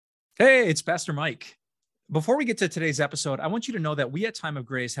Hey, it's Pastor Mike. Before we get to today's episode, I want you to know that we at Time of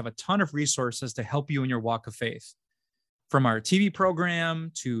Grace have a ton of resources to help you in your walk of faith. From our TV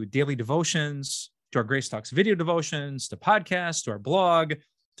program to daily devotions, to our Grace Talks video devotions, to podcasts, to our blog,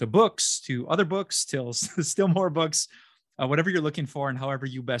 to books, to other books, till still more books, whatever you're looking for and however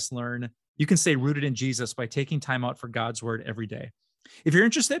you best learn, you can stay rooted in Jesus by taking time out for God's word every day. If you're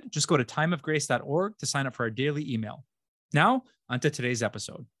interested, just go to timeofgrace.org to sign up for our daily email. Now, onto today's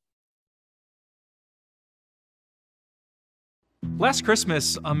episode. Last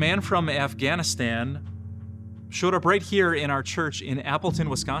Christmas, a man from Afghanistan showed up right here in our church in Appleton,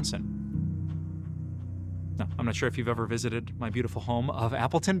 Wisconsin. Now, I'm not sure if you've ever visited my beautiful home of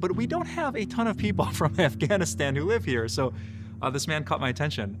Appleton, but we don't have a ton of people from Afghanistan who live here, so this man caught my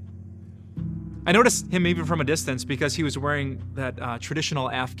attention. I noticed him even from a distance because he was wearing that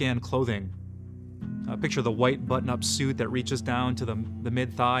traditional Afghan clothing. Picture the white button-up suit that reaches down to the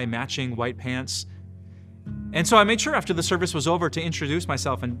mid-thigh, matching white pants. And so I made sure after the service was over to introduce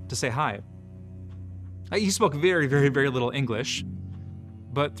myself and to say hi. He spoke very, very, very little English,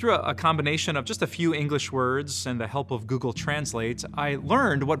 but through a combination of just a few English words and the help of Google Translate, I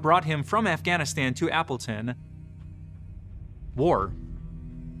learned what brought him from Afghanistan to Appleton: war.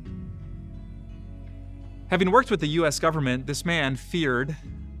 Having worked with the U.S. government, this man feared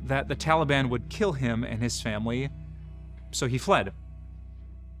that the Taliban would kill him and his family, so he fled.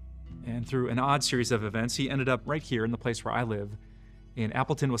 And through an odd series of events, he ended up right here in the place where I live, in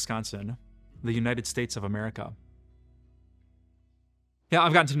Appleton, Wisconsin, the United States of America. Yeah,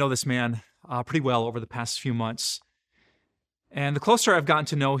 I've gotten to know this man pretty well over the past few months. And the closer I've gotten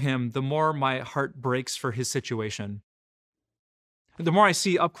to know him, the more my heart breaks for his situation. The more I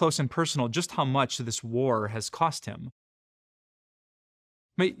see up close and personal just how much this war has cost him.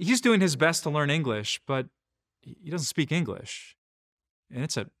 I mean, he's doing his best to learn English, but he doesn't speak English. And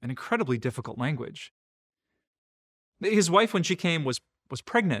it's an incredibly difficult language. His wife, when she came, was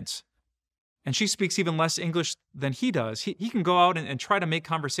pregnant, and she speaks even less English than he does. He can go out and try to make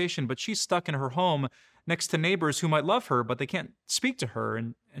conversation, but she's stuck in her home next to neighbors who might love her, but they can't speak to her,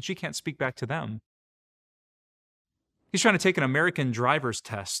 and she can't speak back to them. He's trying to take an American driver's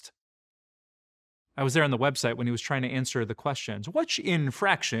test. I was there on the website when he was trying to answer the questions. Which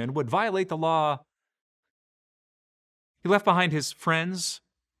infraction would violate the law? He left behind his friends,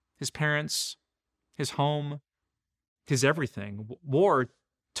 his parents, his home, his everything. War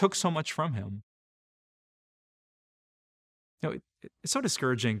took so much from him. It's so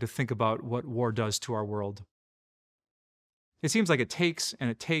discouraging to think about what war does to our world. It seems like it takes and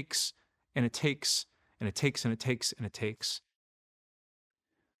it takes and it takes and it takes and it takes and it takes.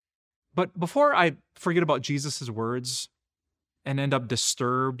 But before I forget about Jesus' words and end up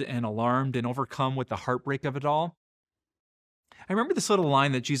disturbed and alarmed and overcome with the heartbreak of it all, I remember this little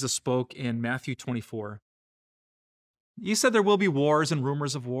line that Jesus spoke in Matthew 24. He said there will be wars and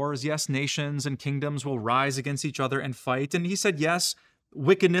rumors of wars. Yes, nations and kingdoms will rise against each other and fight. And he said, yes,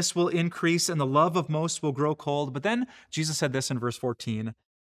 wickedness will increase and the love of most will grow cold. But then Jesus said this in verse 14.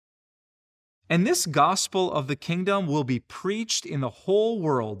 And this gospel of the kingdom will be preached in the whole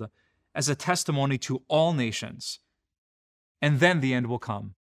world as a testimony to all nations. And then the end will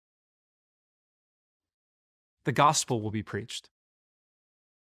come. The gospel will be preached.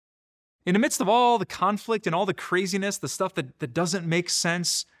 In the midst of all the conflict and all the craziness, the stuff that doesn't make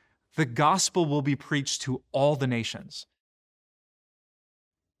sense, the gospel will be preached to all the nations.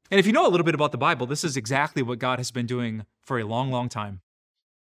 And if you know a little bit about the Bible, this is exactly what God has been doing for a long, long time.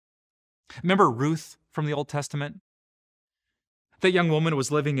 Remember Ruth from the Old Testament? That young woman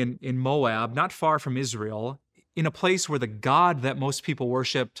was living in Moab, not far from Israel, in a place where the God that most people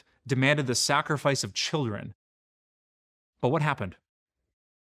worshiped demanded the sacrifice of children. But what happened?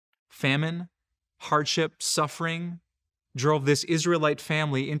 Famine, hardship, suffering drove this Israelite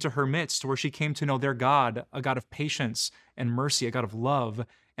family into her midst where she came to know their God, a God of patience and mercy, a God of love,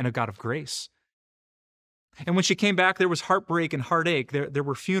 and a God of grace. And when she came back, there was heartbreak and heartache. There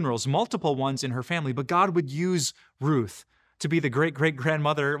were funerals, multiple ones in her family, but God would use Ruth to be the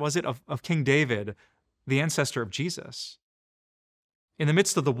great-great-grandmother, was it, of King David, the ancestor of Jesus. In the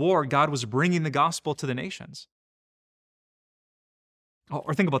midst of the war, God was bringing the gospel to the nations.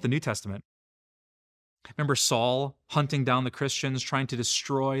 Or think about the New Testament. Remember Saul hunting down the Christians, trying to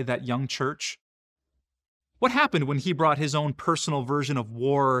destroy that young church? What happened when he brought his own personal version of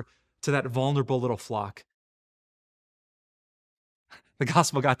war to that vulnerable little flock? The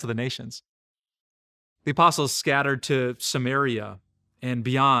gospel got to the nations. The apostles scattered to Samaria and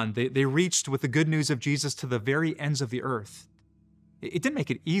beyond. They reached with the good news of Jesus to the very ends of the earth. It didn't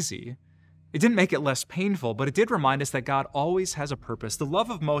make it easy. It didn't make it less painful, but it did remind us that God always has a purpose. The love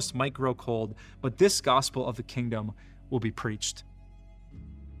of most might grow cold, but this gospel of the kingdom will be preached.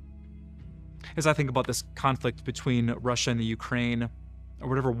 As I think about this conflict between Russia and the Ukraine, or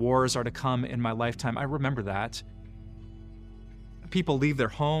whatever wars are to come in my lifetime, I remember that. People leave their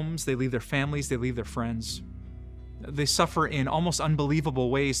homes, they leave their families, they leave their friends. They suffer in almost unbelievable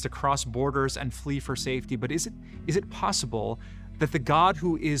ways to cross borders and flee for safety. But is it possible that the God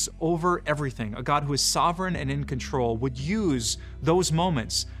who is over everything, a God who is sovereign and in control, would use those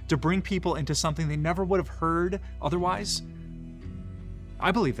moments to bring people into something they never would have heard otherwise?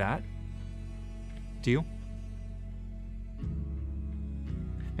 I believe that. Do you?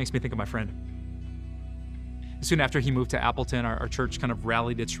 Makes me think of my friend. Soon after he moved to Appleton, our church kind of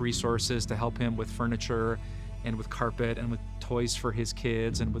rallied its resources to help him with furniture and with carpet and with toys for his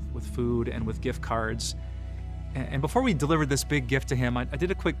kids and with food and with gift cards. And before we delivered this big gift to him, I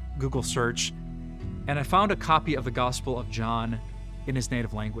did a quick Google search, and I found a copy of the Gospel of John in his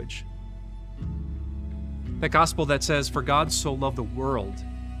native language. That gospel that says, "For God so loved the world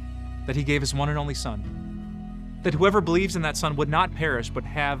that he gave his one and only Son, that whoever believes in that Son would not perish but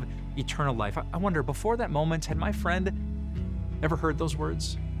have eternal life." I wonder, before that moment, had my friend ever heard those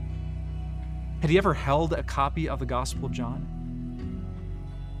words? Had he ever held a copy of the Gospel of John?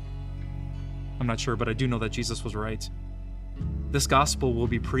 I'm not sure, but I do know that Jesus was right. This gospel will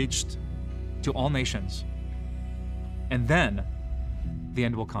be preached to all nations, and then the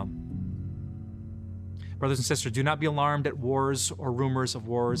end will come. Brothers and sisters, do not be alarmed at wars or rumors of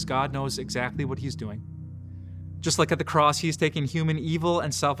wars. God knows exactly what he's doing. Just like at the cross, he's taking human evil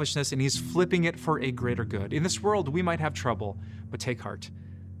and selfishness and he's flipping it for a greater good. In this world, we might have trouble, but take heart.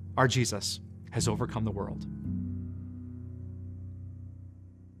 Our Jesus has overcome the world.